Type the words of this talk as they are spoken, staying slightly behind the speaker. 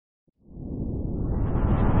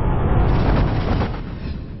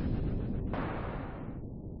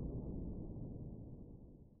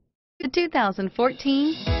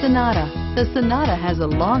2014 Sonata. The Sonata has a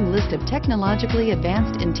long list of technologically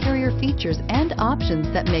advanced interior features and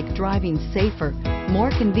options that make driving safer,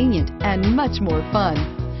 more convenient, and much more fun.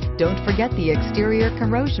 Don't forget the exterior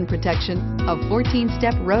corrosion protection, a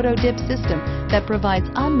 14-step roto-dip system that provides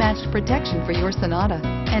unmatched protection for your Sonata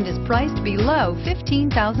and is priced below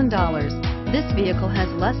 $15,000. This vehicle has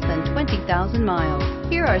less than 20,000 miles.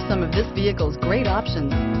 Here are some of this vehicle's great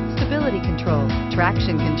options: stability control,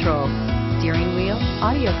 traction control, steering wheel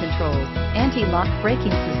audio controls, anti-lock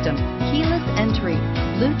braking system, keyless entry,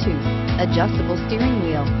 Bluetooth, adjustable steering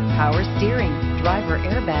wheel, power steering, driver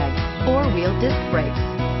airbag, four-wheel disc brakes.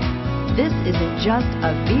 This isn't just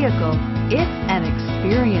a vehicle, it's an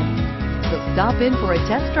experience. So stop in for a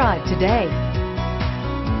test drive today.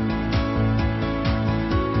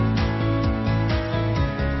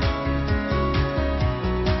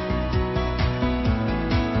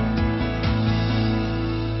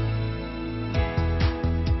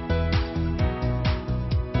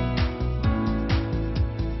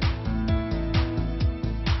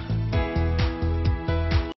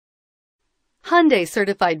 Hyundai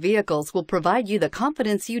certified vehicles will provide you the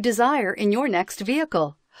confidence you desire in your next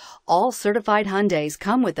vehicle. All certified Hyundais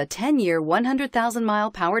come with a 10-year,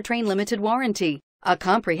 100,000-mile powertrain limited warranty, a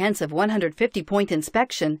comprehensive 150-point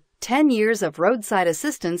inspection, 10 years of roadside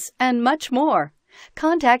assistance, and much more.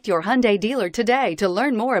 Contact your Hyundai dealer today to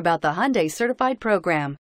learn more about the Hyundai certified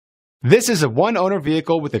program. This is a one-owner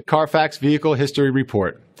vehicle with a Carfax Vehicle History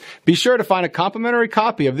Report. Be sure to find a complimentary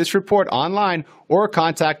copy of this report online or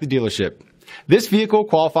contact the dealership. This vehicle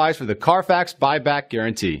qualifies for the Carfax buyback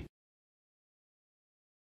guarantee.